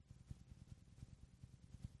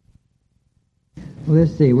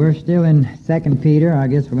Let's see, we're still in 2 Peter. I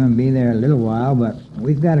guess we're going to be there a little while, but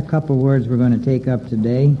we've got a couple words we're going to take up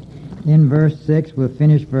today. In verse 6, we'll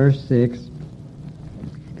finish verse 6.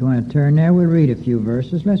 If you want to turn there, we'll read a few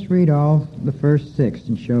verses. Let's read all the first 6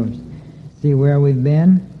 and see where we've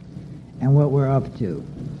been and what we're up to.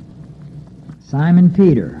 Simon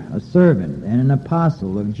Peter, a servant and an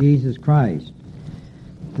apostle of Jesus Christ,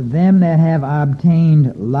 to them that have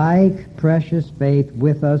obtained like precious faith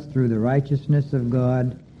with us through the righteousness of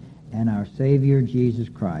God and our Savior Jesus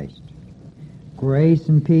Christ. Grace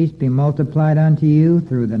and peace be multiplied unto you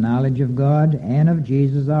through the knowledge of God and of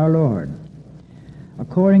Jesus our Lord,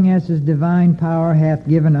 according as his divine power hath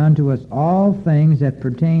given unto us all things that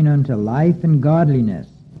pertain unto life and godliness,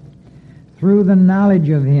 through the knowledge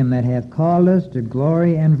of him that hath called us to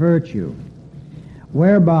glory and virtue,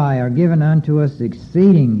 whereby are given unto us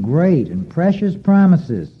exceeding great and precious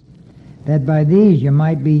promises, that by these you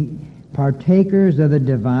might be partakers of the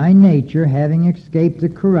divine nature, having escaped the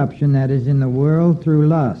corruption that is in the world through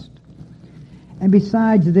lust. And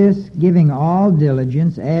besides this, giving all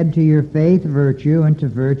diligence, add to your faith virtue, and to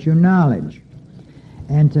virtue knowledge,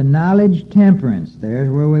 and to knowledge temperance. There's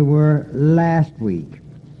where we were last week.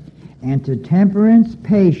 And to temperance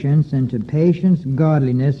patience, and to patience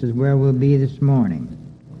godliness is where we'll be this morning.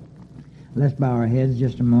 Let's bow our heads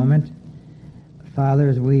just a moment. Father,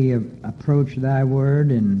 as we approach thy word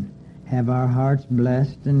and have our hearts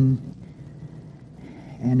blessed and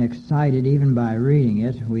excited even by reading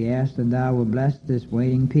it, we ask that thou will bless this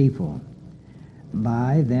waiting people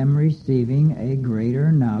by them receiving a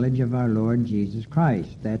greater knowledge of our Lord Jesus Christ.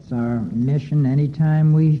 That's our mission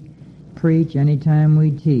anytime we preach, anytime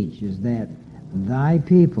we teach, is that thy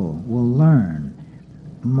people will learn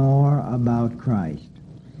more about Christ.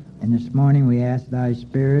 And this morning we ask thy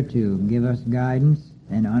Spirit to give us guidance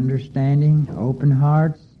and understanding, open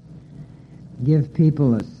hearts, give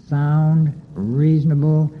people a sound,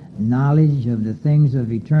 reasonable knowledge of the things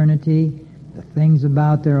of eternity, the things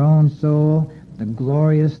about their own soul, the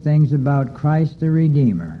glorious things about Christ the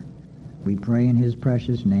Redeemer. We pray in his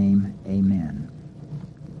precious name, amen.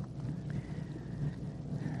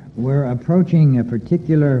 We're approaching a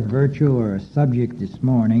particular virtue or a subject this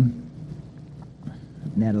morning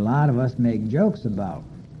that a lot of us make jokes about.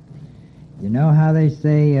 You know how they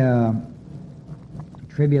say,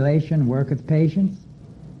 tribulation worketh patience?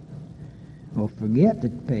 Well, forget the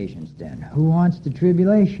patience then. Who wants the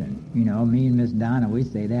tribulation? You know, me and Miss Donna, we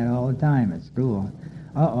say that all the time at school.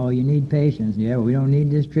 Uh-oh, you need patience. Yeah, we don't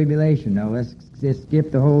need this tribulation. No, let's just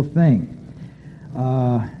skip the whole thing.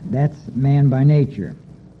 That's man by nature.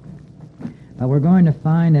 But we're going to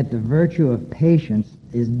find that the virtue of patience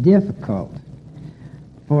is difficult,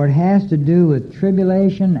 for it has to do with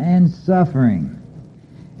tribulation and suffering.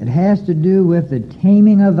 It has to do with the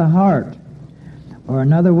taming of the heart, or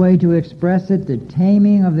another way to express it, the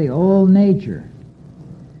taming of the old nature.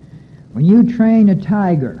 When you train a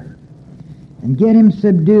tiger and get him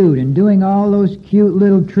subdued and doing all those cute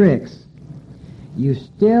little tricks, you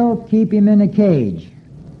still keep him in a cage.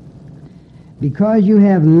 Because you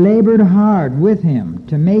have labored hard with him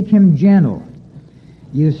to make him gentle,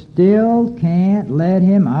 you still can't let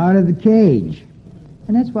him out of the cage.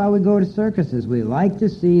 And that's why we go to circuses. We like to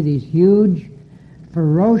see these huge,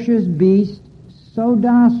 ferocious beasts so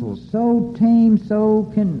docile, so tame,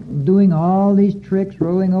 doing all these tricks,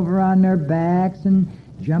 rolling over on their backs and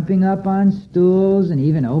jumping up on stools and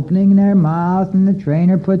even opening their mouth, and the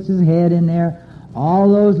trainer puts his head in there.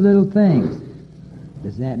 All those little things.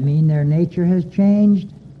 Does that mean their nature has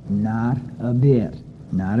changed? Not a bit.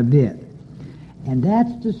 Not a bit. And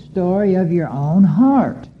that's the story of your own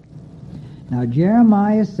heart. Now,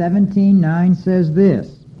 Jeremiah 17:9 says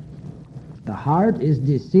this, the heart is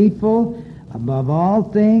deceitful above all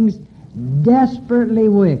things, desperately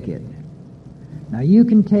wicked. Now, you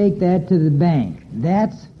can take that to the bank.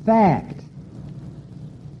 That's fact.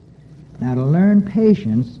 Now, to learn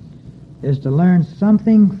patience is to learn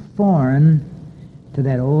something foreign to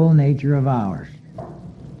that old nature of ours.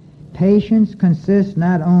 Patience consists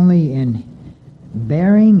not only in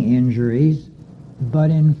bearing injuries, but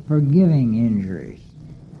in forgiving injuries.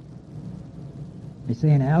 They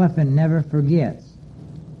say an elephant never forgets.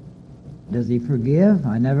 Does he forgive?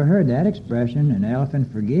 I never heard that expression. An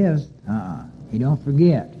elephant forgives. He don't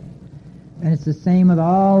forget. And it's the same with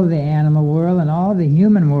all the animal world and all the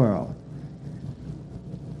human world.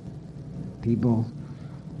 People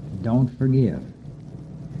don't forgive.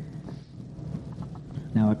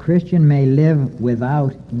 Now, a Christian may live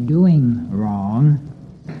without doing wrong,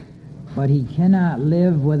 but he cannot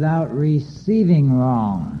live without receiving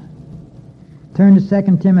wrong. Turn to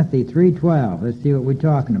 2 Timothy 3:12. Let's see what we're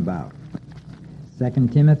talking about. 2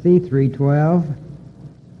 Timothy 3:12.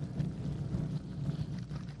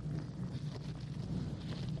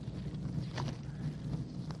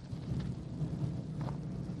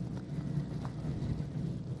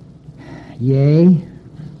 Yea,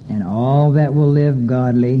 and all that will live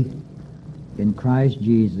godly in Christ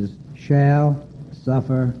Jesus shall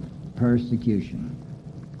suffer persecution.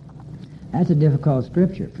 That's a difficult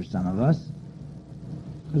scripture for some of us,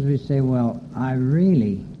 because we say, well, I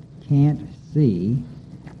really can't see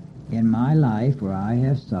in my life where I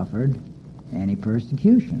have suffered any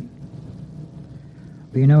persecution.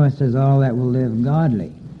 But you know, it says all that will live godly.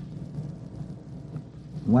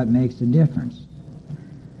 What makes the difference?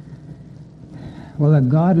 Well, a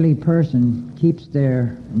godly person keeps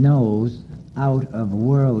their nose out of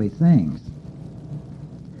worldly things.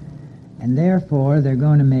 And therefore, they're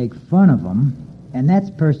going to make fun of them, and that's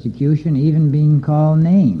persecution, even being called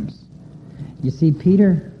names. You see,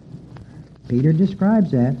 Peter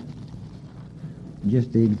describes that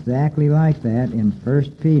just exactly like that in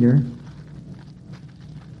 1 Peter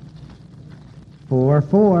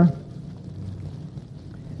 4:4,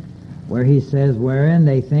 where he says, wherein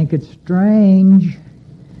they think it strange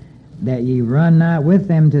that ye run not with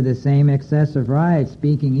them to the same excess of riot,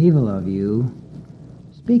 speaking evil of you,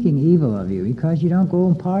 because you don't go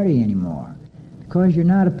and party anymore, because you're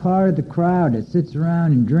not a part of the crowd that sits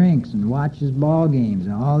around and drinks and watches ball games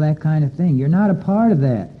and all that kind of thing. You're not a part of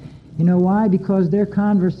that. You know why? Because their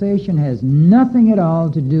conversation has nothing at all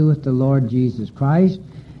to do with the Lord Jesus Christ,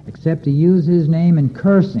 except to use his name in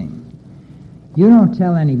cursing. You don't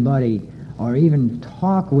tell anybody or even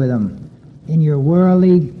talk with them in your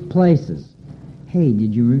worldly places. Hey,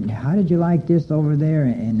 how did you like this over there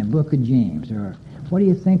in the book of James? Or what do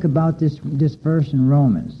you think about this verse in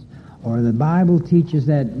Romans? Or the Bible teaches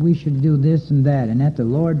that we should do this and that, and that the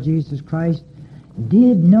Lord Jesus Christ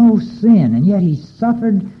did no sin, and yet he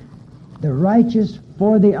suffered the righteous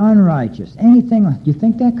for the unrighteous. Anything, do you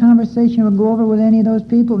think that conversation will go over with any of those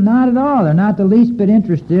people? Not at all. They're not the least bit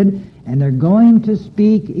interested, and they're going to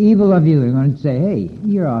speak evil of you. They're going to say, hey,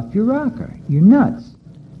 you're off your rocker. You're nuts.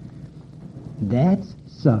 That's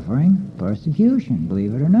suffering persecution,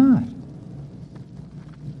 believe it or not.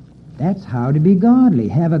 That's how to be godly.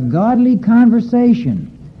 Have a godly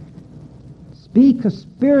conversation. Speak of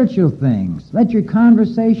spiritual things. Let your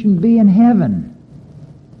conversation be in heaven.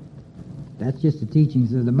 That's just the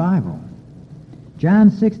teachings of the Bible. John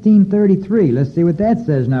 16:33. Let's see what that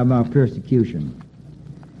says now about persecution.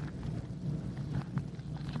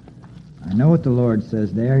 I know what the Lord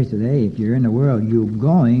says there. He said, hey, if you're in the world, you're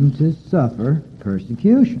going to suffer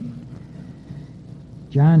persecution.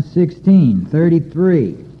 John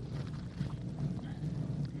 16:33.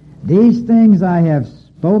 These things I have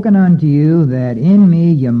spoken unto you, that in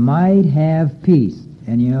me you might have peace.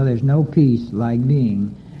 And you know, there's no peace like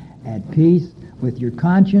being at peace with your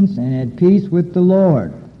conscience and at peace with the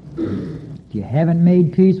Lord. If you haven't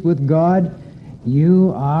made peace with God,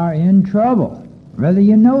 you are in trouble, whether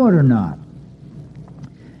you know it or not.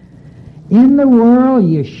 In the world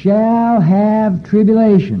you shall have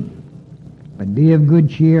tribulation, but be of good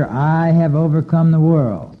cheer, I have overcome the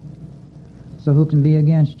world. So who can be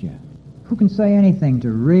against you? Who can say anything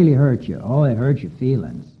to really hurt you? Oh, it hurts your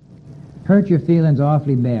feelings. Hurt your feelings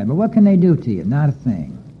awfully bad. But what can they do to you? Not a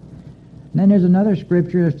thing. And then there's another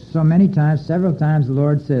scripture, several times the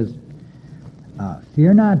Lord says,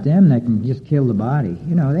 fear not them that can just kill the body.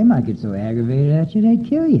 You know, they might get so aggravated at you, they'd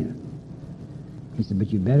kill you. He said,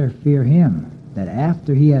 but you better fear him, that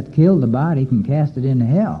after he hath killed the body, can cast it into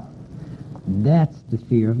hell. That's the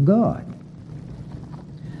fear of God.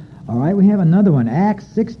 All right, we have another one. Acts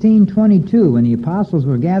 16:22, when the apostles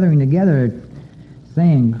were gathering together,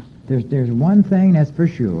 saying, there's one thing that's for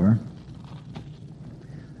sure.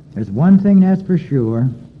 There's one thing that's for sure.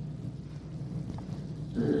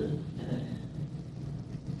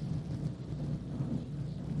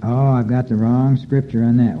 Oh, I've got the wrong scripture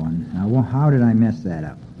on that one. Now, how did I mess that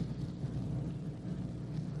up?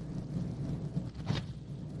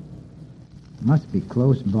 Must be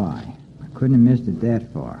close by. I couldn't have missed it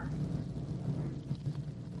that far.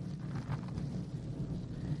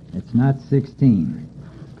 It's not 16.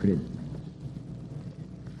 Could it?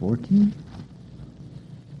 14?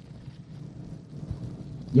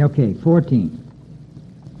 Yeah, okay, 14.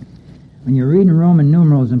 When you're reading Roman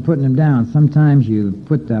numerals and putting them down, sometimes you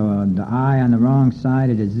put the I on the wrong side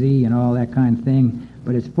of the Z and all that kind of thing,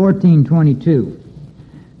 but it's 14:22.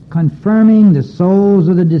 Confirming the souls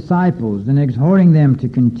of the disciples and exhorting them to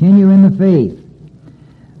continue in the faith,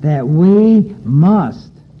 that we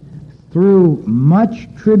must, through much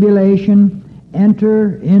tribulation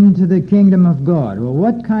enter into the kingdom of God. Well,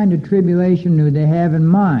 what kind of tribulation do they have in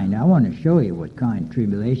mind? I want to show you what kind of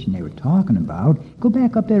tribulation they were talking about. Go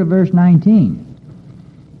back up there to verse 19.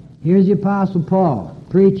 Here's the Apostle Paul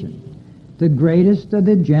preaching, the greatest of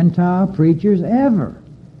the Gentile preachers ever.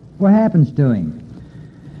 What happens to him?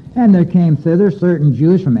 And there came thither certain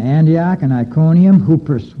Jews from Antioch and Iconium, who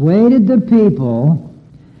persuaded the people,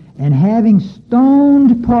 and having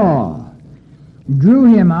stoned Paul, drew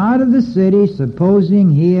him out of the city, supposing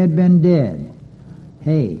he had been dead.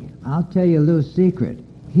 Hey, I'll tell you a little secret.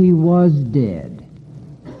 He was dead.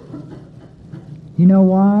 You know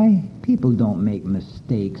why? People don't make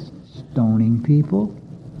mistakes stoning people.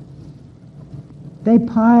 They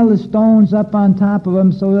pile the stones up on top of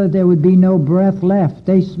them so that there would be no breath left.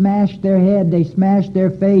 They smash their head, they smash their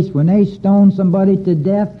face. When they stone somebody to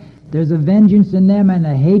death, there's a vengeance in them and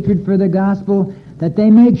a hatred for the gospel that they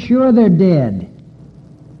make sure they're dead.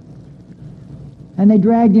 And they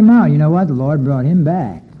dragged him out. You know what? The Lord brought him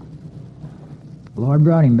back. The Lord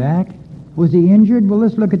brought him back. Was he injured? Well,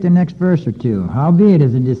 let's look at the next verse or two. Howbeit,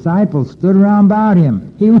 as the disciples stood around about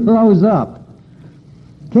him, he rose up,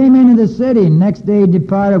 came into the city, and next day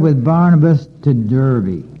departed with Barnabas to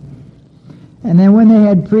Derbe. And then when they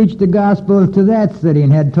had preached the gospel to that city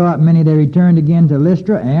and had taught many, they returned again to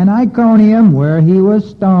Lystra and Iconium, where he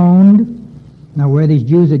was stoned. Now, where these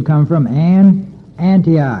Jews had come from, and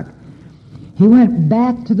Antioch. He went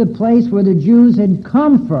back to the place where the Jews had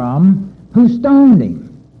come from, who stoned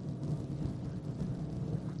him,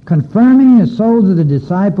 confirming the souls of the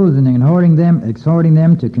disciples and exhorting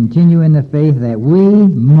them to continue in the faith, that we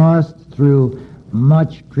must, through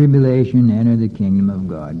much tribulation, enter the kingdom of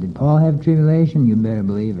God. Did Paul have tribulation? You better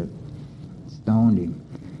believe it. Stoned him.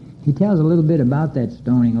 He tells a little bit about that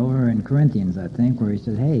stoning over in Corinthians, I think, where he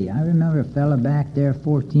says, hey, I remember a fella back there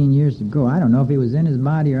 14 years ago. I don't know if he was in his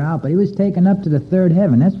body or out, but he was taken up to the third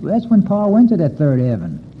heaven. That's when Paul went to that third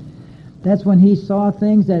heaven. That's when he saw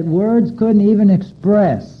things that words couldn't even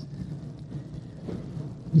express.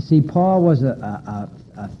 You see, Paul was a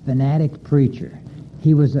fanatic preacher.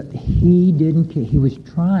 He was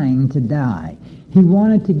trying to die. He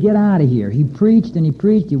wanted to get out of here. He preached and he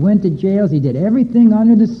preached. He went to jails. He did everything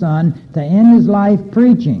under the sun to end his life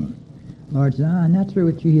preaching. Lord said, I'm not through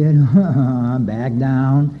with you yet. Back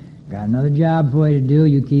down. Got another job for you to do.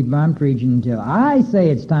 You keep on preaching until I say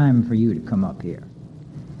it's time for you to come up here.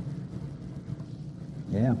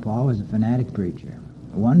 Yeah, Paul was a fanatic preacher.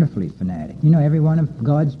 Wonderfully fanatic. You know, every one of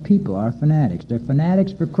God's people are fanatics. They're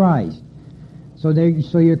fanatics for Christ. So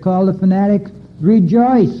you're called a fanatic.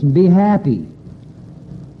 Rejoice and be happy.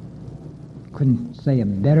 Couldn't say a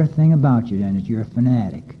better thing about you than that you're a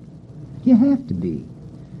fanatic. You have to be.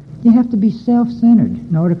 You have to be self-centered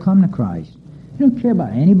in order to come to Christ. You don't care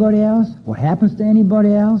about anybody else, what happens to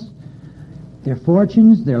anybody else, their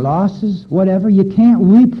fortunes, their losses, whatever. You can't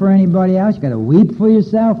weep for anybody else. You got to weep for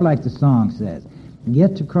yourself, like the song says.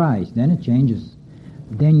 Get to Christ, then it changes.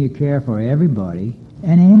 Then you care for everybody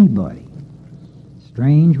and anybody.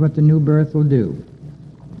 Strange what the new birth will do.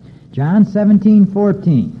 John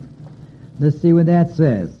 17:14. Let's see what that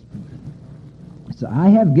says. So I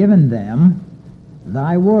have given them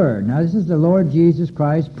thy word. Now this is the Lord Jesus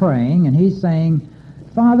Christ praying, and he's saying,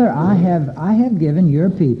 Father, I have given your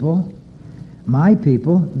people, my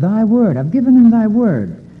people, thy word. I've given them thy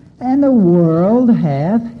word. And the world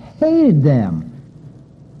hath hated them.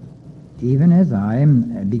 Even as I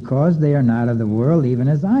am, because they are not of the world, even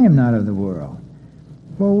as I am not of the world.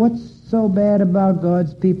 Well, what's so bad about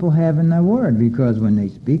God's people having the word? Because when they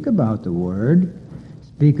speak about the word,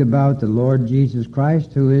 speak about the Lord Jesus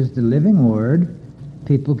Christ, who is the living word,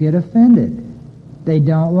 people get offended. They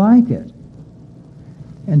don't like it.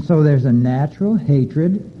 And so there's a natural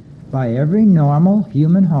hatred by every normal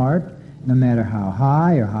human heart, no matter how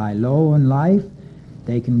high or how low in life.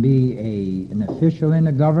 They can be an official in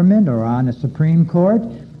the government or on the Supreme Court,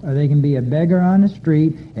 or they can be a beggar on the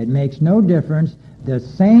street. It makes no difference. The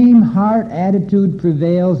same heart attitude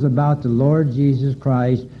prevails about the Lord Jesus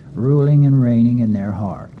Christ ruling and reigning in their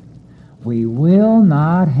heart. We will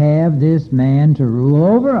not have this man to rule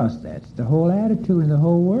over us. That's the whole attitude of the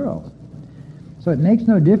whole world. So it makes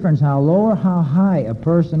no difference how low or how high a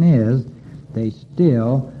person is, they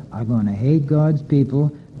still are going to hate God's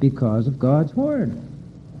people because of God's word.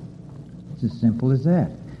 It's as simple as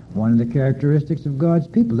that. One of the characteristics of God's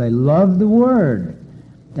people, they love the word.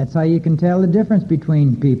 That's how you can tell the difference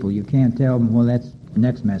between people. You can't tell them, well, that's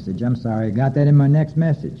next message. I'm sorry, I got that in my next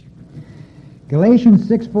message. Galatians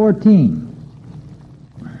 6:14.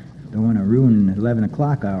 Don't want to ruin the 11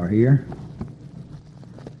 o'clock hour here.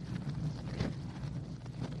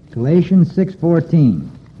 Galatians 6:14.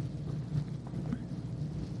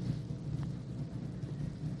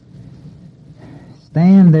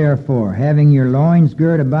 Stand therefore, having your loins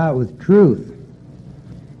girt about with truth,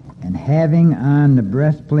 and having on the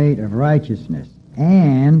breastplate of righteousness,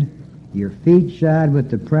 and your feet shod with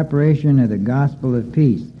the preparation of the gospel of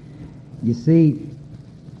peace. You see,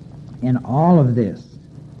 in all of this,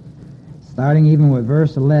 starting even with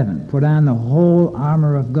verse 11, put on the whole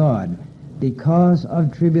armor of God because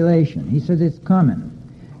of tribulation. He says it's coming.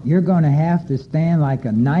 You're going to have to stand like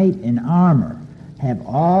a knight in armor, have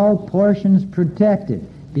all portions protected,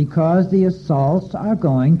 because the assaults are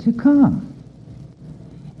going to come.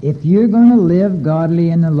 If you're going to live godly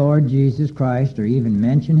in the Lord Jesus Christ, or even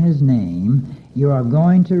mention His name, you are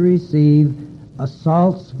going to receive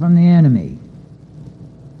assaults from the enemy.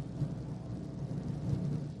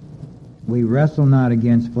 We wrestle not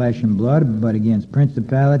against flesh and blood, but against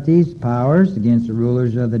principalities, powers, against the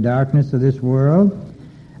rulers of the darkness of this world,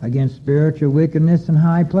 against spiritual wickedness in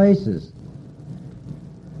high places.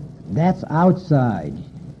 That's outside.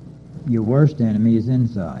 Your worst enemy is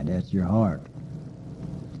inside. That's your heart.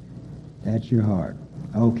 That's your heart.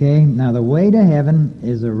 Okay? Now the way to heaven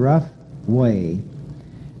is a rough way.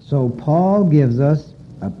 So Paul gives us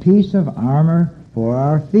a piece of armor for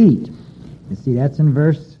our feet. You see, that's in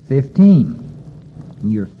verse 15.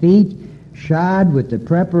 Your feet shod with the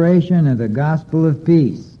preparation of the gospel of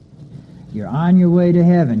peace. You're on your way to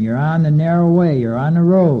heaven. You're on the narrow way. You're on the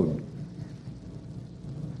road.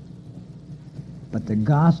 But the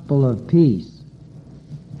gospel of peace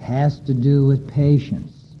has to do with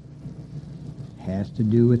patience. Has to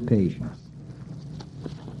do with patience.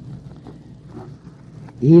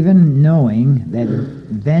 Even knowing that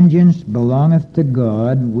vengeance belongeth to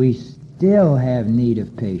God, we still have need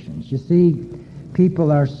of patience. You see,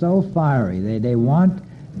 people are so fiery. They want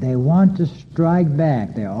to strike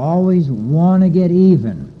back. They always want to get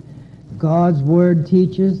even. God's word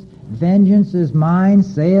teaches, vengeance is mine,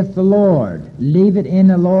 saith the Lord. Leave it in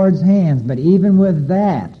the Lord's hands. But even with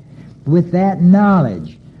that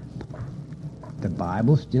knowledge, the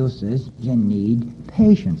Bible still says you need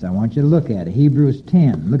patience. I want you to look at it. Hebrews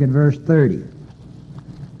 10. Look at verse 30.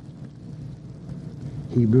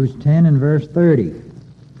 Hebrews 10 and verse 30.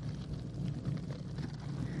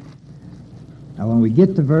 Now when we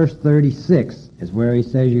get to verse 36 is where he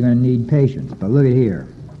says you're going to need patience. But look at here.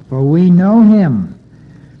 For we know him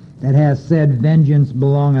that has said, vengeance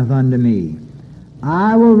belongeth unto me.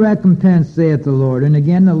 I will recompense, saith the Lord. And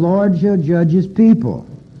again the Lord shall judge his people.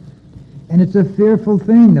 And it's a fearful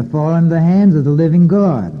thing to fall into the hands of the living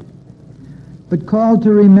God. But call to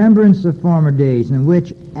remembrance the former days, in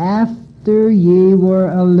which after ye were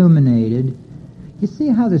illuminated. You see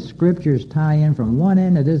how the scriptures tie in from one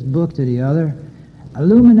end of this book to the other?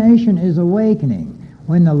 Illumination is awakening.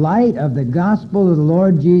 When the light of the gospel of the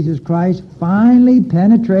Lord Jesus Christ finally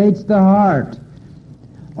penetrates the heart,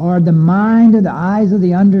 or the mind, or the eyes of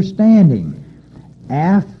the understanding,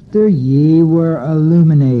 after ye were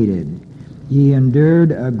illuminated, ye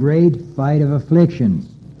endured a great fight of afflictions,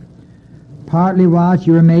 partly whilst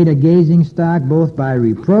you were made a gazing stock both by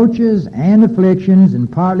reproaches and afflictions,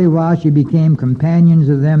 and partly whilst you became companions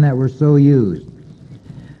of them that were so used.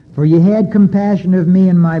 For ye had compassion of me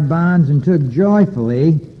in my bonds, and took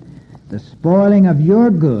joyfully the spoiling of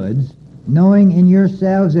your goods, knowing in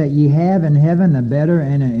yourselves that ye have in heaven a better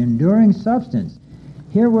and an enduring substance.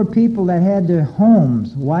 Here were people that had their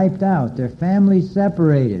homes wiped out, their families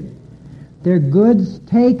separated, their goods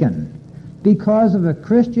taken because of a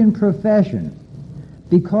Christian profession,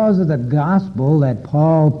 because of the gospel that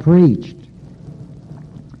Paul preached.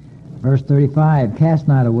 Verse 35, cast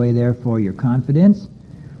not away therefore your confidence,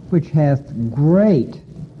 which hath great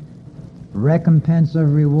recompense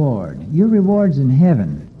of reward. Your reward's in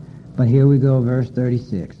heaven. But here we go, verse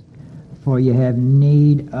 36. For ye have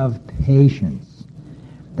need of patience,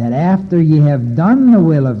 that after ye have done the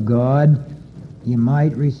will of God, ye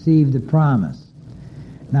might receive the promise.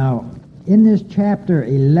 Now, in this chapter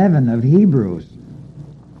 11 of Hebrews,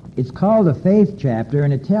 it's called a faith chapter,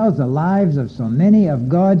 and it tells the lives of so many of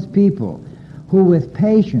God's people who with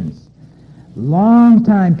patience,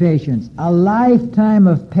 long-time patience, a lifetime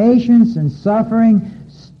of patience and suffering,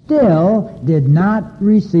 still did not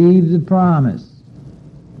receive the promise.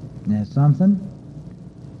 Isn't that something?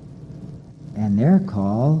 And they're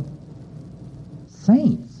called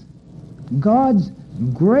saints. God's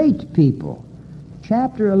great people.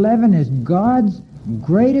 Chapter 11 is God's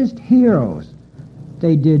greatest heroes.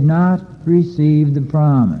 They did not receive the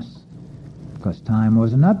promise because time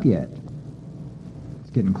wasn't up yet. It's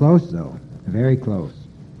getting close, though. Very close.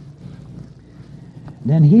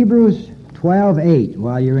 Then Hebrews 12:8.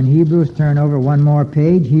 While you're in Hebrews, turn over one more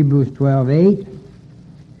page. Hebrews 12:8.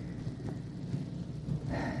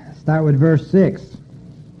 Start with verse 6.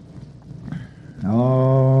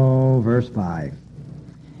 Oh, verse 5.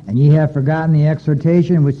 And ye have forgotten the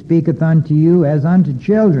exhortation which speaketh unto you as unto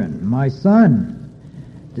children. My son,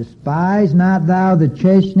 despise not thou the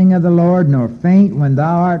chastening of the Lord, nor faint when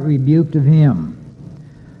thou art rebuked of him.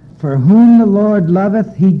 For whom the Lord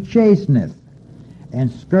loveth, he chasteneth,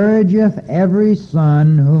 and scourgeth every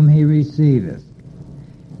son whom he receiveth.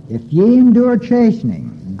 If ye endure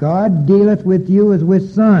chastening, God dealeth with you as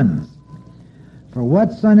with sons. For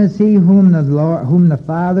what son is he whom the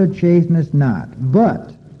Father chasteneth not?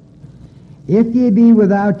 But if ye be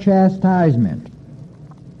without chastisement,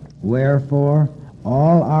 wherefore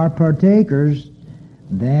all are partakers,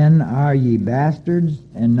 then are ye bastards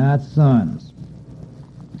and not sons.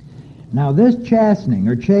 Now this chastening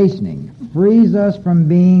or chastening frees us from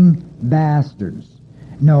being bastards.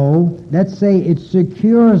 No, let's say it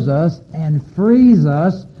secures us and frees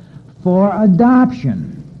us for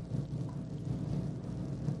adoption.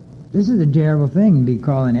 This is a terrible thing to be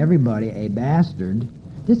calling everybody a bastard.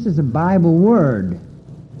 This is a Bible word.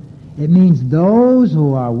 It means those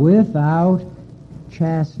who are without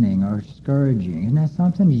chastening or scourging. Isn't that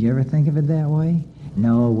something? Did you ever think of it that way?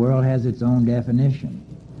 No, the world has its own definition.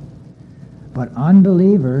 But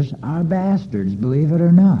unbelievers are bastards, believe it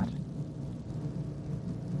or not.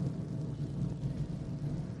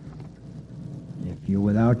 If you're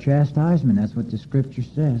without chastisement, that's what the Scripture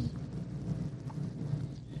says.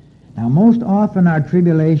 Now, most often our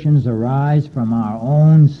tribulations arise from our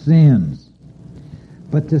own sins.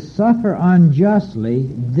 But to suffer unjustly,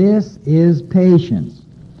 this is patience.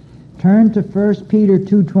 Turn to 1 Peter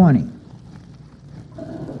 2:20.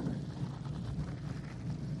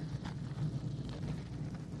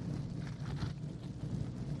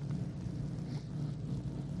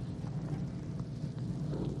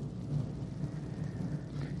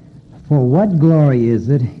 For what glory is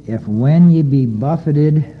it, if when ye be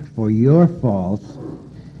buffeted for your faults,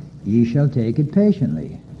 ye shall take it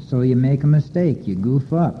patiently? So you make a mistake, you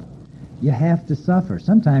goof up. You have to suffer.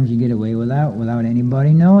 Sometimes you get away without anybody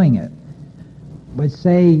knowing it. But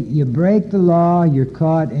say you break the law, you're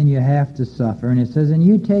caught, and you have to suffer. And it says, and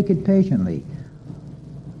you take it patiently.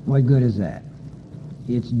 What good is that?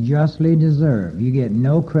 It's justly deserved. You get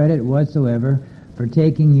no credit whatsoever for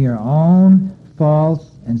taking your own faults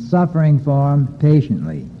and suffering for them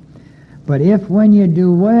patiently. But if when you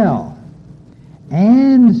do well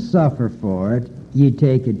and suffer for it, ye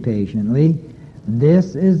take it patiently,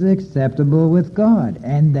 this is acceptable with God.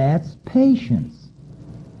 And that's patience.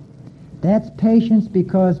 That's patience,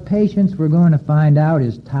 because patience, we're going to find out,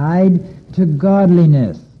 is tied to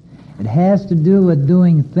godliness. It has to do with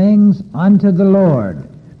doing things unto the Lord,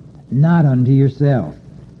 not unto yourself.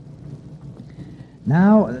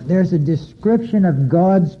 Now, there's a description of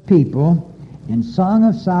God's people in Song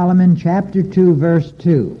of Solomon, chapter 2, verse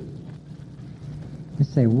 2. You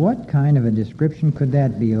say, what kind of a description could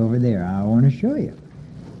that be over there? I want to show you.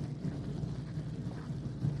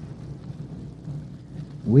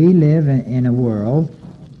 We live in a world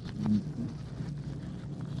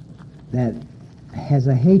that has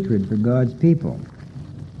a hatred for God's people.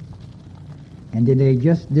 And did they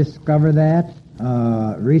just discover that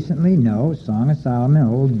recently? No. Song of Solomon,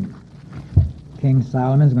 old King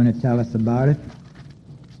Solomon's going to tell us about it.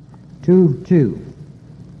 2:2.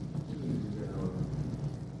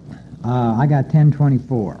 I got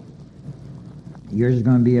 10:24. Yours is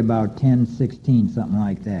going to be about 10:16, something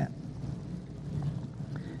like that.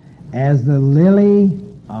 As the lily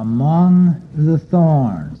among the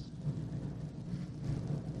thorns.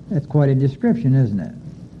 That's quite a description, isn't it?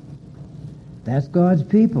 That's God's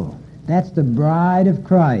people. That's the bride of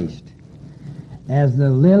Christ. As the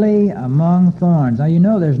lily among thorns. Now, you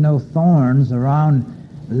know there's no thorns around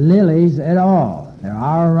lilies at all. There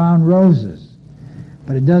are around roses.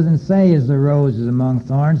 But it doesn't say as the roses among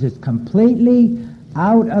thorns. It's completely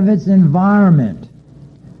out of its environment.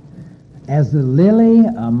 As the lily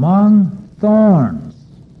among thorns.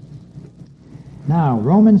 Now,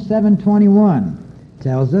 Romans 7:21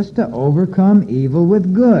 tells us to overcome evil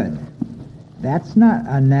with good. That's not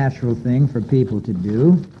a natural thing for people to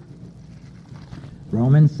do.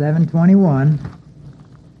 Romans 7:21.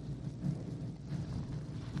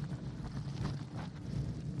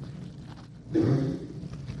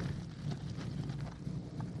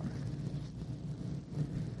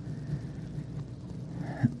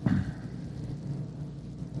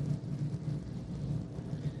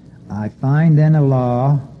 I find then a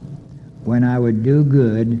law, when I would do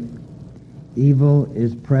good, evil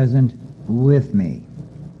is present with me.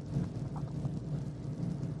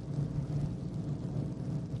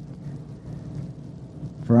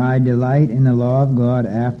 For I delight in the law of God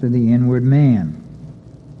after the inward man.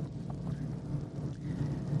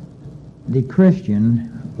 the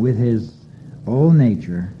Christian, with his old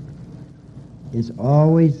nature, is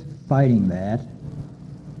always fighting that.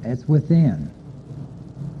 That's within.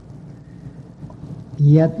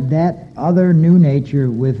 Yet that other new nature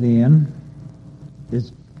within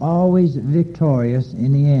is always victorious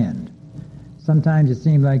in the end. Sometimes it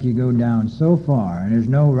seems like you go down so far and there's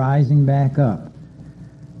no rising back up.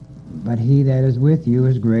 But he that is with you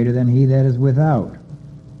is greater than he that is without.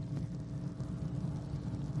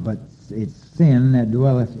 But it's sin that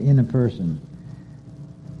dwelleth in a person.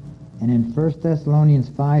 And in 1 Thessalonians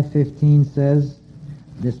 5:15 says,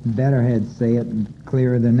 this better had say it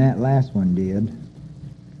clearer than that last one did.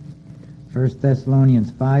 1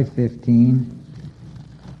 Thessalonians 5:15.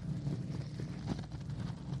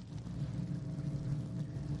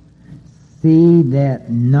 See that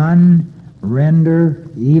none render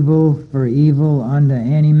evil for evil unto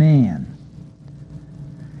any man.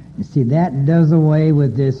 You see, that does away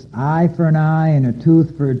with this eye for an eye and a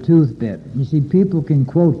tooth for a tooth bit. You see, people can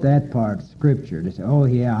quote that part of Scripture. They say, oh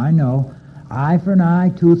yeah, I know. Eye for an eye,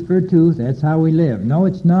 tooth for a tooth, that's how we live. No,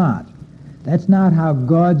 it's not. That's not how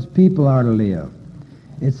God's people are to live.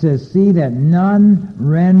 It says, see that none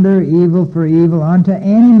render evil for evil unto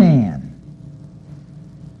any man,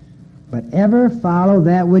 but ever follow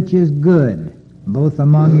that which is good, both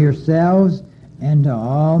among yourselves and to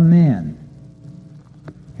all men.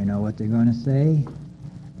 You know what they're going to say?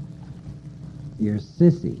 You're a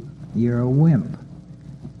sissy. You're a wimp.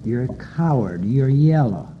 You're a coward. You're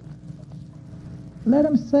yellow. Let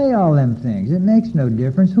them say all them things. It makes no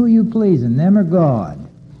difference who you pleasing, them or God.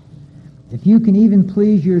 If you can even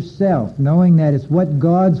please yourself, knowing that it's what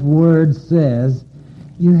God's Word says,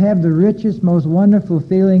 you have the richest, most wonderful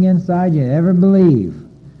feeling inside you ever believe.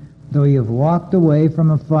 Though you've walked away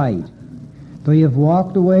from a fight, though you've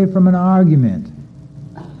walked away from an argument,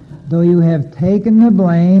 though you have taken the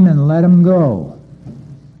blame and let them go.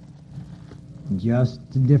 Just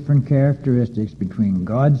the different characteristics between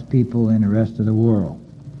God's people and the rest of the world.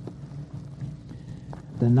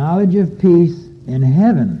 The knowledge of peace in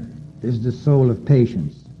heaven is the soul of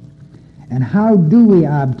patience. And how do we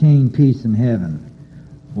obtain peace in heaven?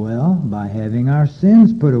 Well, by having our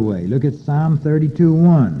sins put away. Look at Psalm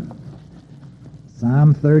 32:1.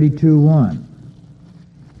 Psalm 32:1.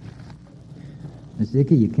 Miss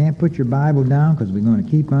Icky, you can't put your Bible down because we're going to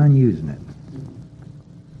keep on using it.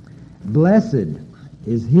 Blessed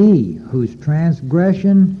is he whose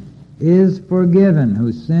transgression is forgiven,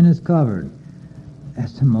 whose sin is covered.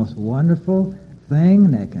 That's the most wonderful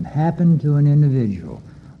thing that can happen to an individual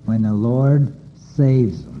when the Lord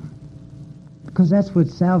saves them. Because that's what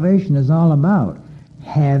salvation is all about,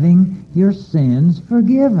 having your sins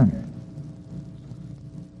forgiven.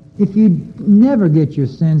 If you never get your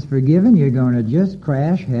sins forgiven, you're going to just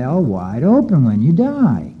crash hell wide open when you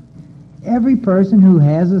die. Every person who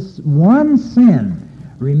has one sin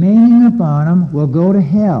remaining upon him will go to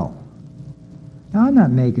hell. Now, I'm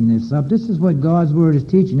not making this up. This is what God's Word is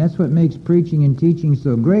teaching. That's what makes preaching and teaching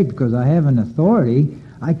so great, because I have an authority.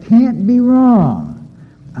 I can't be wrong.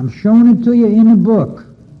 I'm showing it to you in the book.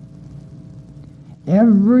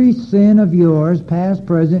 Every sin of yours, past,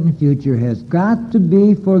 present, and future, has got to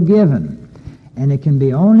be forgiven. And it can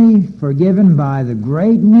be only forgiven by the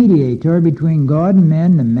great mediator between God and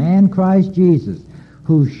men, the man Christ Jesus,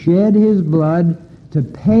 who shed his blood to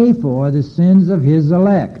pay for the sins of his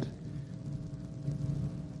elect.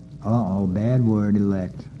 Uh-oh, bad word,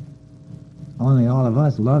 elect. Only all of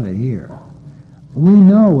us love it here. We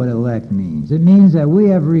know what elect means. It means that we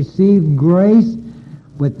have received grace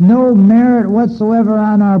with no merit whatsoever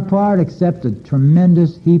on our part except a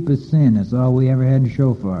tremendous heap of sin. That's all we ever had to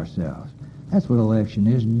show for ourselves. That's what election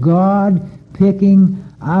is. God picking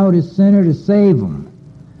out a sinner to save him.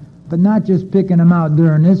 But not just picking him out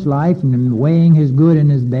during this life and weighing his good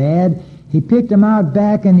and his bad. He picked him out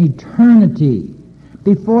back in eternity.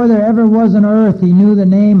 Before there ever was an earth, he knew the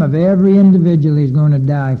name of every individual he's going to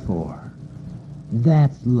die for.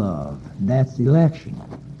 That's love. That's election.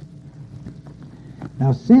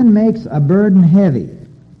 Now, sin makes a burden heavy.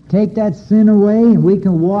 Take that sin away and we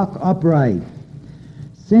can walk upright.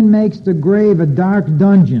 Sin makes the grave a dark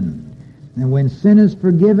dungeon. And when sin is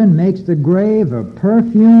forgiven, makes the grave a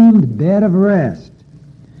perfumed bed of rest.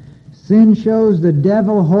 Sin shows the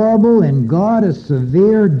devil horrible and God a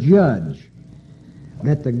severe judge.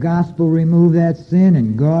 Let the gospel remove that sin,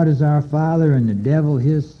 and God is our Father and the devil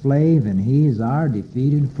his slave, and he is our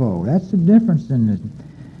defeated foe. That's the difference in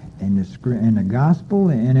the gospel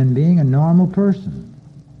and in being a normal person.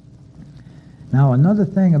 Now, another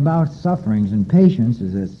thing about sufferings and patience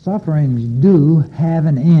is that sufferings do have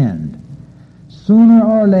an end. Sooner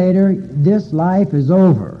or later, this life is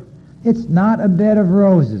over, It's not a bed of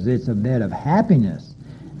roses. It's a bed of happiness.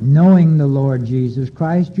 Knowing the Lord Jesus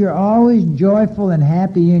Christ, you're always joyful and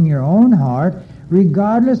happy in your own heart,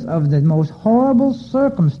 regardless of the most horrible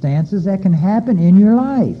circumstances that can happen in your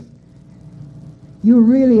life. You're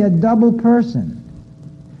really a double person.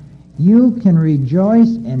 You can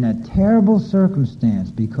rejoice in a terrible circumstance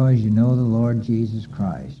because you know the Lord Jesus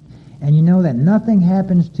Christ. And you know that nothing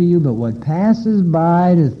happens to you but what passes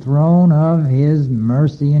by the throne of His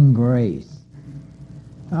mercy and grace.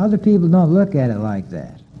 Other people don't look at it like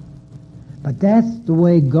that. But that's the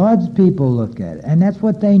way God's people look at it. And that's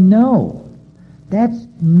what they know. That's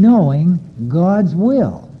knowing God's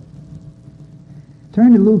will.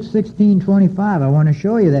 Turn to Luke 16:25. I want to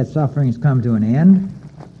show you that suffering's come to an end.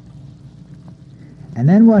 And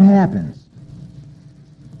then what happens?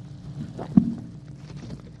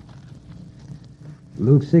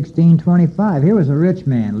 Luke 16:25. Here was a rich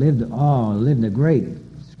man, lived a great,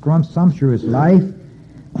 sumptuous life,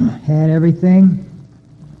 had everything,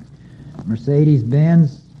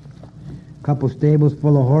 Mercedes-Benz, a couple stables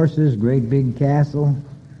full of horses, great big castle,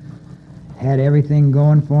 had everything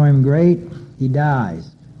going for him great. He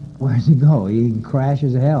dies. Where does he go? He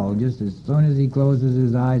crashes hell just as soon as he closes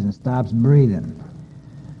his eyes and stops breathing.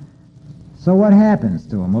 So what happens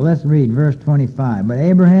to him? Well, let's read verse 25. But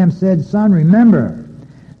Abraham said, Son, remember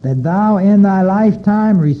that thou in thy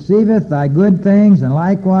lifetime receiveth thy good things, and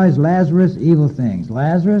likewise Lazarus evil things.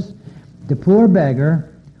 Lazarus, the poor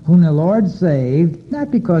beggar, whom the Lord saved, not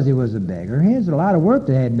because he was a beggar. Here's a lot of work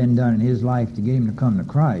that had been done in his life to get him to come to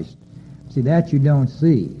Christ. See, that you don't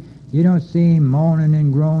see. You don't see him moaning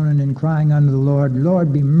and groaning and crying unto the Lord,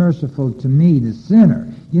 Lord, be merciful to me, the sinner.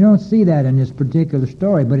 You don't see that in this particular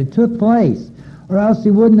story, but it took place, or else he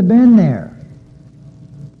wouldn't have been there.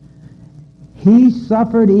 He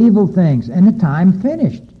suffered evil things, and the time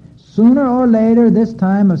finished. Sooner or later, this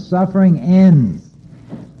time of suffering ends.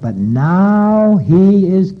 But now he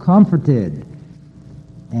is comforted.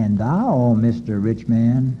 And thou, O Mr. Rich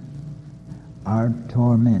Man, art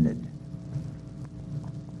tormented.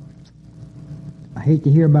 I hate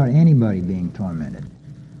to hear about anybody being tormented.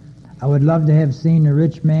 I would love to have seen the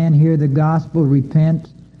rich man hear the gospel, repent,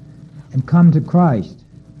 and come to Christ.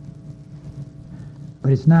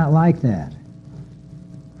 But it's not like that.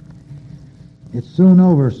 It's soon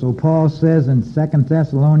over, so Paul says in 2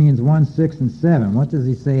 Thessalonians 1, 6 and 7. What does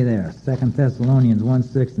he say there? 2 Thessalonians 1,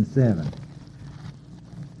 6 and 7.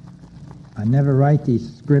 I never write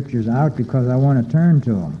these scriptures out because I want to turn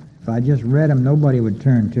to them. If I just read them, nobody would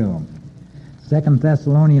turn to them. 2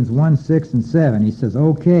 Thessalonians 1, 6 and 7. He says,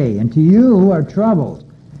 Okay, and to you who are troubled,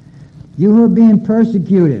 you who are being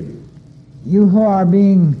persecuted, you who are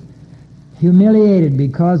being humiliated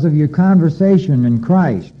because of your conversation in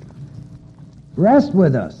Christ, rest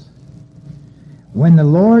with us. When the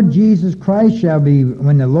Lord Jesus shall be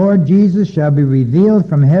revealed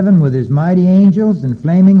from heaven with his mighty angels in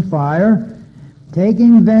flaming fire,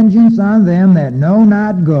 taking vengeance on them that know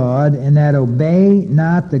not God and that obey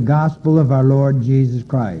not the gospel of our Lord Jesus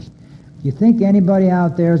Christ. You think anybody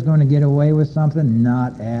out there is going to get away with something?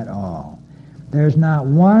 Not at all. There's not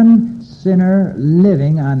one sinner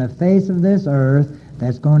living on the face of this earth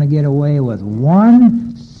that's going to get away with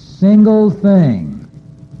one single thing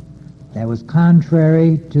that was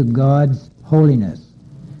contrary to God's holiness.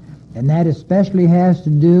 And that especially has to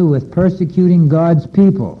do with persecuting God's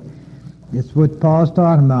people. That's what Paul's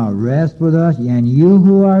talking about. Rest with us, and you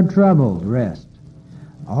who are troubled, rest.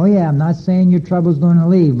 Oh yeah, I'm not saying your trouble's going to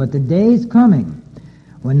leave, but the day's coming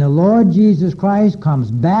when the Lord Jesus Christ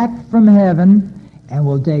comes back from heaven and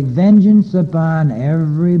will take vengeance upon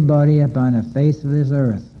everybody upon the face of this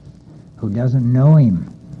earth who doesn't know him.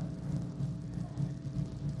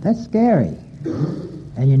 That's scary.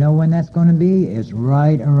 And you know when that's going to be? It's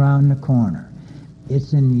right around the corner.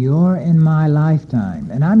 It's in your and my lifetime.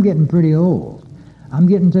 And I'm getting pretty old. I'm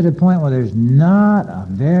getting to the point where there's not a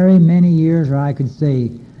very many years where I could say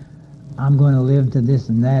I'm going to live to this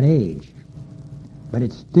and that age. But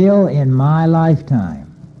it's still in my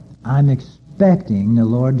lifetime. I'm expecting the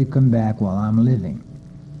Lord to come back while I'm living.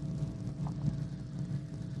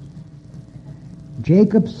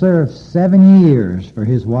 Jacob served 7 years for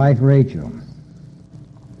his wife Rachel.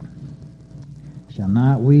 Shall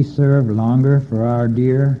not we serve longer for our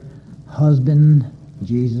dear husband,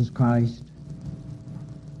 Jesus Christ?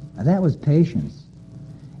 Now that was patience.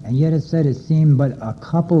 And yet it said it seemed but a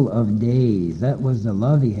couple of days. That was the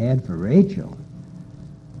love he had for Rachel.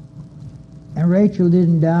 And Rachel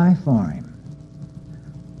didn't die for him.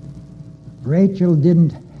 Rachel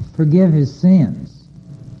didn't forgive his sins.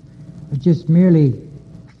 It was just merely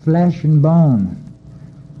flesh and bone.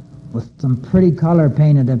 with some pretty color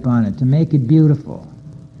painted upon it to make it beautiful.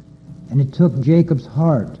 And it took Jacob's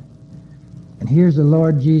heart. And here's the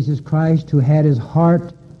Lord Jesus Christ who had his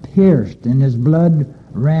heart pierced and his blood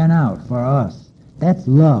ran out for us. That's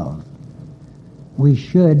love. We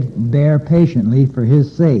should bear patiently for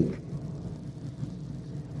his sake.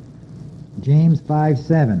 James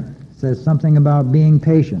 5:7 says something about being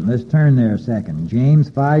patient. Let's turn there a second. James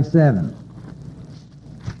 5:7.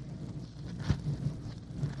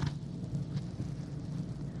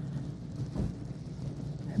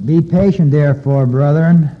 Be patient, therefore,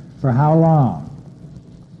 brethren, for how long?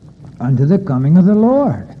 Unto the coming of the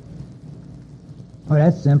Lord. Well,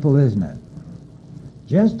 that's simple, isn't it?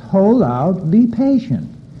 Just hold out, be patient.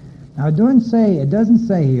 Now, it doesn't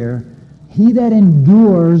say here, he that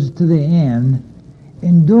endures to the end.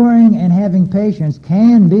 Enduring and having patience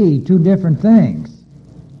can be two different things.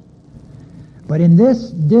 But in this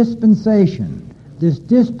dispensation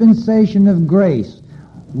of grace,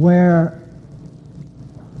 where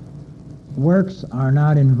works are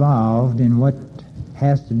not involved in what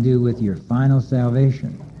has to do with your final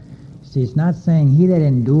salvation. See, it's not saying he that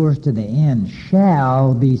endures to the end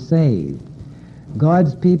shall be saved.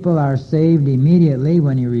 God's people are saved immediately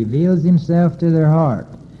when he reveals himself to their heart.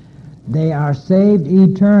 They are saved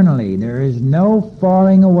eternally. There is no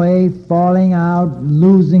falling away, falling out,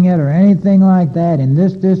 losing it, or anything like that in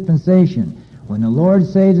this dispensation. When the Lord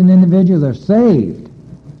saves an individual, they're saved.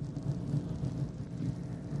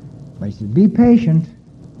 But he says, be patient.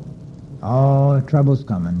 Oh, trouble's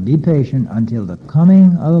coming. Be patient until the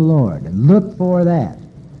coming of the Lord. And look for that.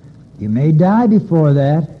 You may die before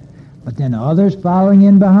that, but then others following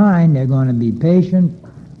in behind, they're going to be patient,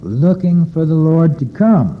 looking for the Lord to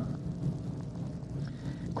come.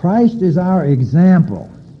 Christ is our example.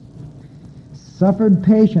 Suffered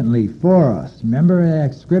patiently for us. Remember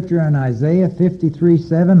that scripture in Isaiah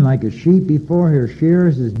 53:7, like a sheep before her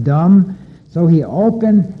shearers is dumb, so he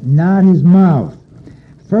opened not his mouth.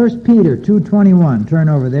 1 Peter 2:21. Turn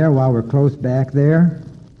over there while we're close back there.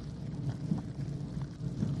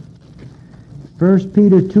 1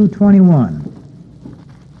 Peter 2:21.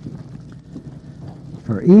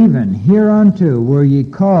 For even hereunto were ye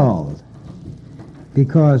called,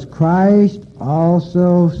 because Christ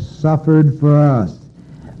also suffered for us,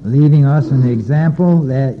 leaving us an example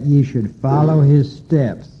that ye should follow his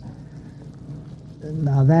steps.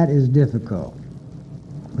 Now that is difficult.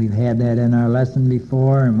 We've had that in our lesson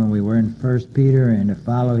before, and when we were in 1 Peter, and to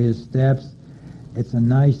follow his steps, it's a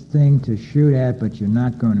nice thing to shoot at, but you're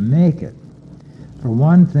not going to make it. For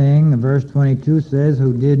one thing, verse 22 says,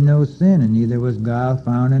 who did no sin, and neither was guile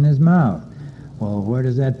found in his mouth. Well, where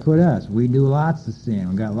does that put us? We do lots of sin.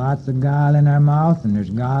 We've got lots of guile in our mouth, and there's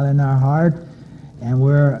guile in our heart, and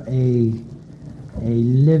we're a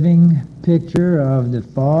living picture of the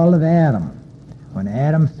fall of Adam. When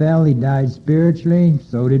Adam fell, he died spiritually,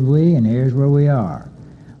 so did we, and here's where we are.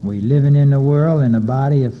 We living in the world in a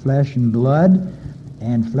body of flesh and blood,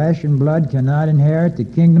 and flesh and blood cannot inherit the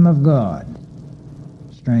kingdom of God.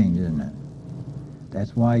 Strange, isn't it?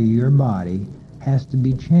 That's why your body has to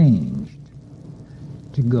be changed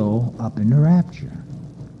to go up in the rapture.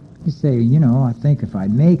 You say, I think if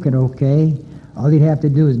I'd make it okay, all he'd have to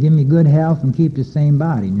do is give me good health and keep the same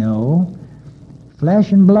body. No.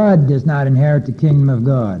 Flesh and blood does not inherit the kingdom of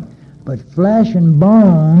God, but flesh and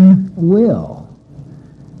bone will.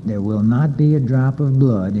 There will not be a drop of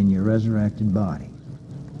blood in your resurrected body.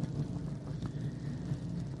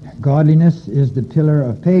 Godliness is the pillar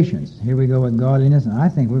of patience. Here we go with godliness, and I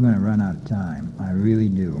think we're going to run out of time. I really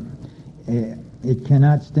do. It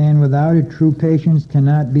cannot stand without it. True patience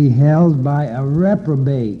cannot be held by a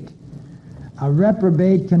reprobate. A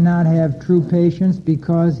reprobate cannot have true patience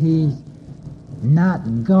because he's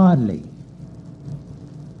not godly.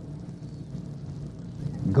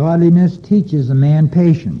 Godliness teaches a man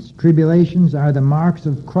patience. Tribulations are the marks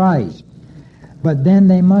of Christ, but then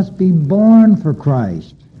they must be born for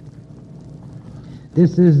Christ.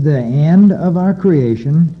 This is the end of our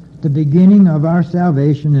creation, the beginning of our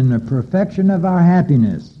salvation, and the perfection of our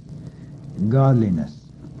happiness. Godliness.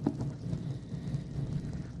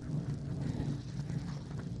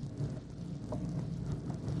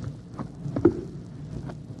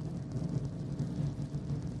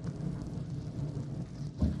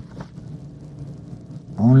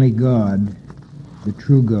 Only God, the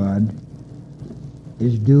true God,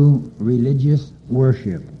 is due religious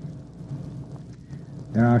worship.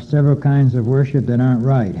 There are several kinds of worship that aren't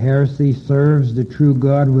right. Heresy serves the true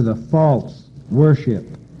God with a false worship.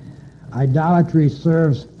 Idolatry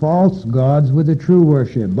serves false gods with a true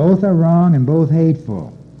worship. Both are wrong and both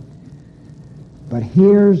hateful. But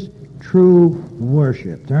here's true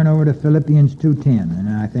worship. Turn over to Philippians 2:10, and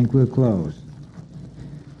I think we'll close.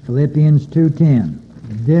 Philippians 2:10.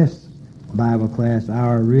 This Bible class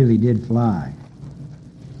hour really did fly.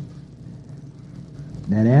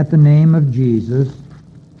 That at the name of Jesus,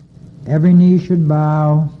 every knee should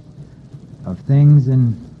bow, of things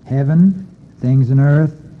in heaven, things in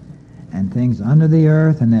earth, and things under the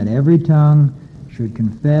earth, and that every tongue should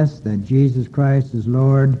confess that Jesus Christ is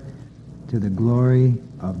Lord, to the glory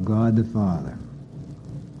of God the Father.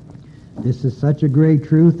 This is such a great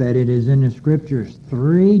truth that it is in the Scriptures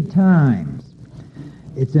 3 times.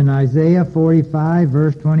 It's in Isaiah 45,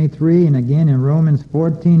 verse 23, and again in Romans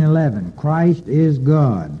 14:11. Christ is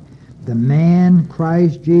God. The man,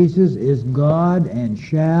 Christ Jesus, is God and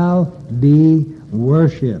shall be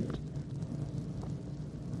worshipped.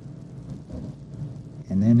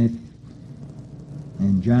 And then if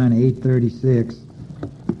in John 8:36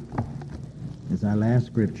 is our last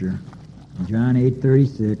scripture. John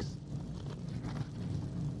 8:36.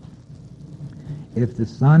 If the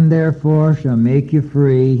Son therefore shall make you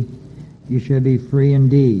free, you shall be free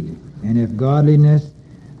indeed. And if godliness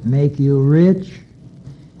make you rich,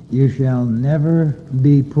 you shall never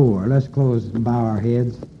be poor. Let's close and bow our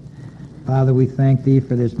heads. Father, we thank Thee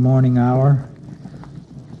for this morning hour,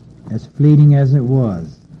 as fleeting as it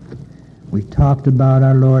was. We talked about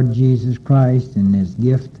our Lord Jesus Christ and His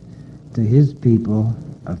gift to His people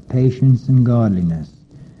of patience and godliness.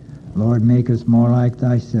 Lord, make us more like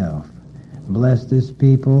Thyself. Bless this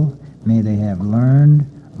people. May they have learned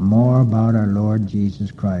more about our Lord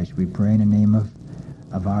Jesus Christ. We pray in the name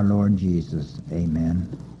of our Lord Jesus. Amen.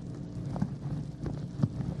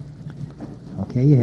 Okay, you